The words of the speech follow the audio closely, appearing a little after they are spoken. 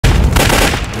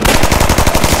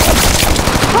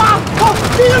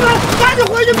弟兄们，赶紧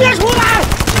回去，别出来！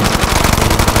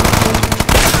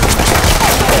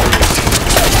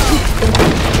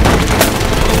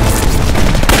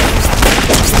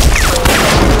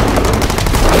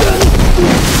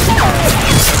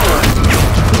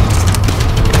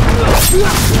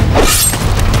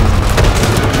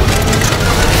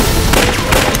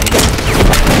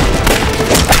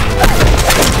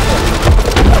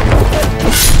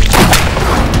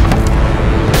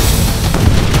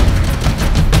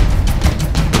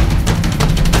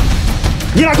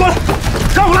你俩过来，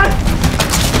让我来！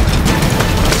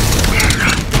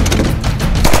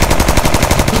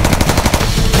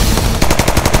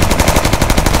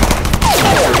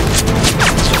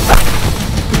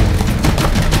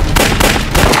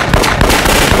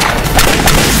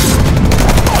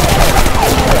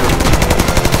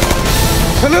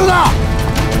小刘子，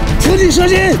请你射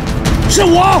击，是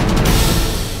我。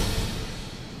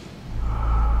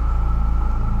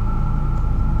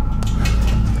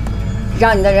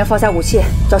 让你的人放下武器，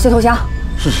找谁投降？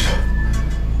是，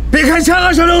别开枪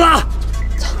啊，小六子！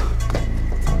走。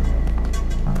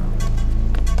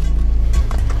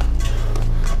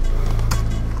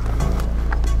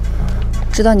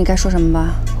知道你该说什么吧？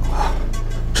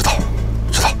知道。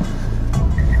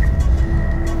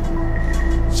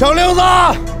小六子，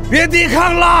别抵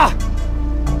抗了，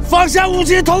放下武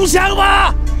器投降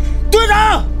吧！队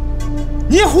长，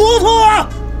你糊涂啊！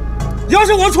要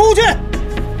是我出去。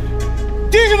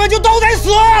 弟兄们就都得死！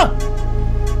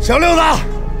小六子，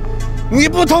你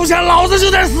不投降，老子就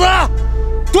得死！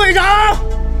队长，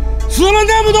死了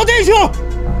那么多弟兄，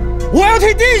我要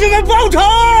替弟兄们报仇！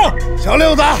小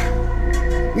六子，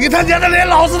你他娘的连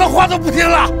老子的话都不听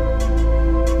了！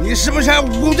你是不是想让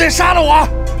武工队杀了我？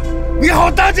你好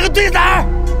当这个队长？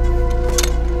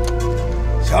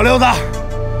小六子，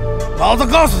老子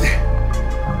告诉你，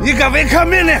你敢违抗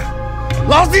命令，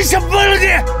老子一枪崩了你！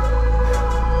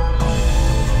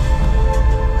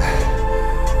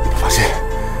 放心，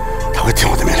他会听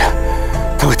我的命令，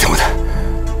他会听我的。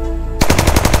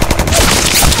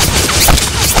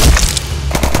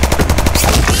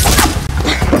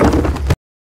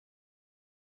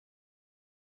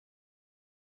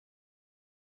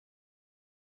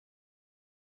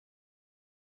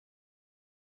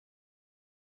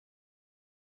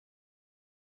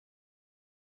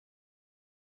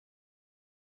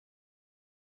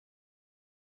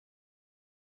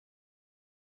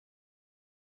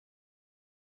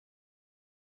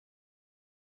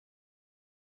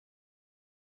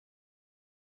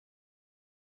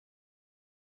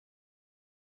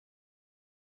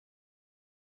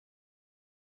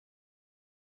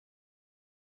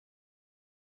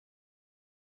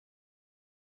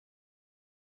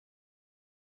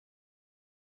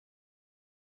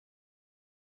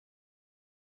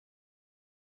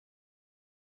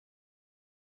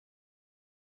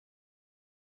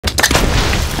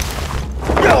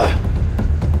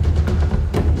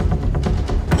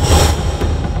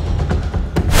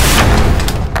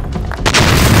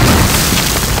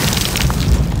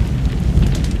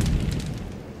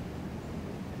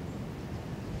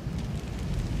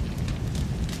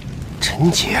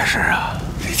真结实啊！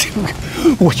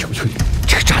我求求你，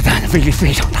这个炸弹的威力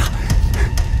非常大，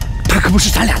它可不是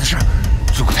咱俩的事儿。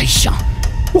如果它一响，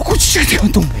我估计这个地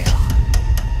方都没了。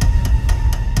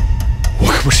我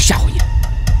可不是吓唬你。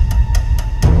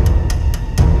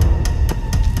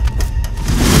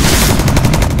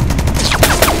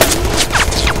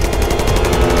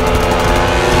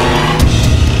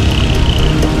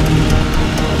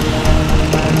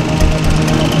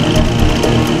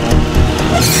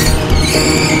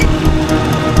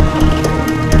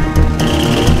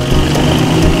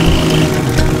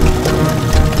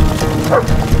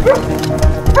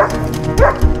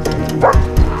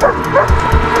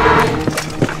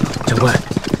 长官，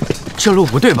这路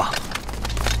不对吧？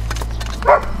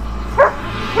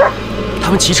他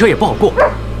们骑车也不好过。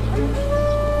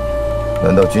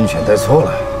难道军犬带错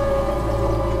了？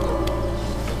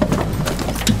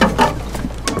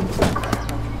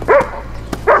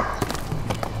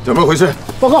怎么回事？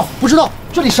报告，不知道，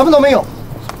这里什么都没有。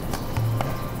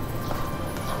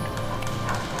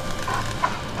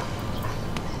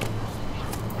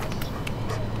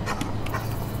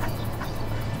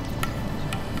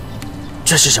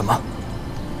 这是什么？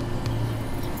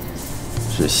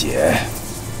是血。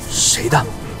谁的？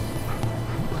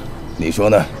你说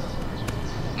呢？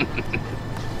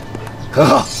很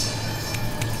好。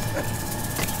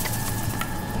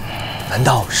难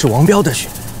道是王彪的血？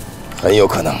很有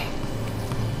可能。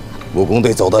武工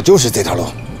队走的就是这条路。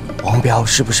王彪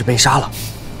是不是被杀了？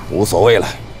无所谓了，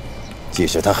即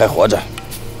使他还活着，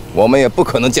我们也不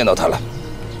可能见到他了。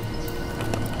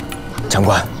长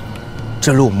官，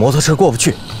这路摩托车过不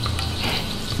去，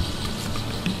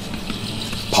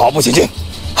跑步前进。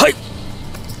嘿，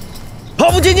跑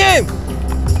步前进。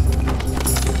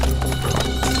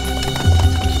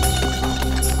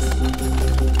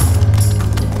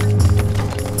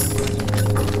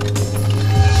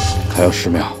还有10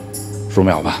秒，15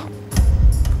秒吧。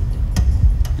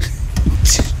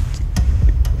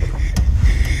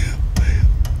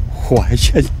我还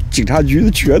欠警察局的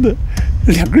瘸子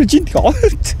2根金条，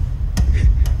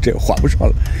这还不上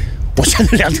了。我现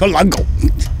在2条懒狗，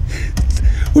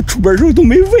我出门时候都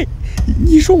没喂。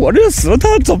你说我这死了他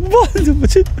怎么办？怎么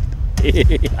这？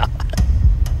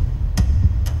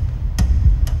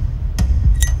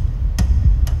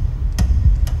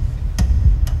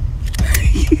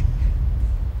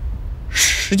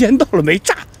时间到了没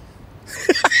炸？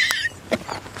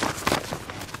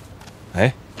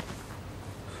哎，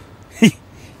嘿，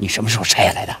你什么时候拆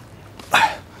下来的？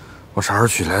哎，我啥时候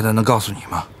取来的能告诉你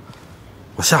吗？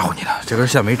我吓唬你的，这根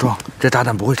线没装，这炸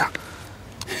弹不会炸。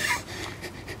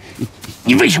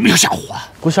你为什么要吓唬我？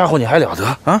不吓唬你还了得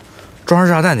啊？装上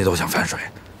炸弹你都想反水？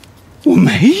我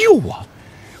没有啊，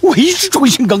我一直忠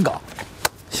心耿耿。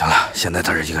行了，现在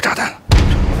它是一个炸弹了。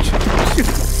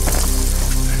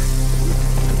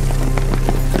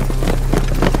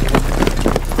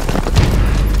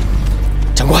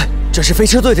长官，这是飞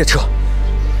车队的车，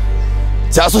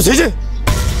加速前进。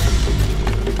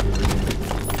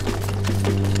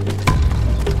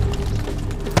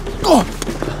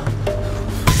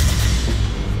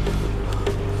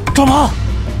赵鹏，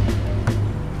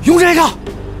用这个。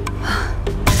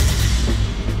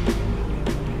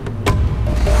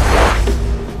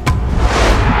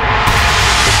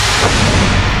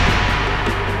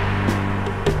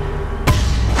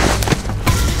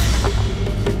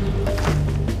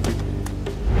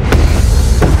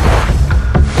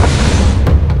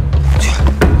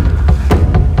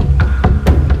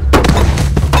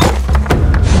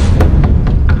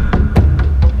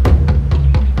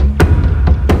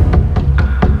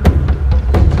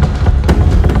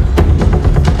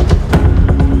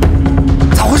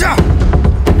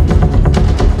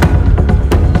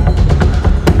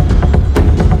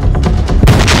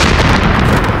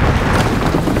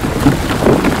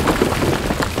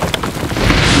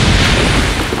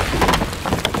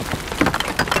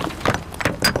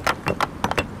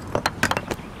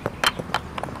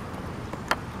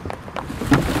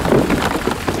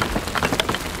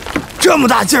这么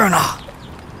大劲儿呢！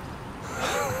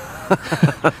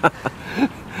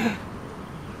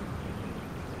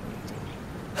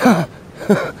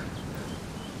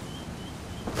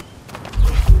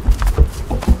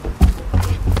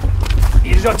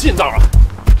你这叫近道啊，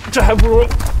这还不如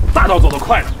大道走得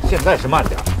快呢。现在是慢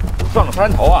点，上了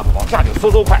山头啊，往下就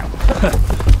嗖快了。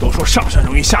都说上山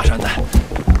容易下山难，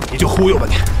你就忽悠吧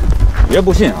你。别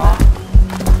不信啊，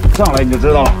上来你就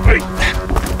知道了。哎。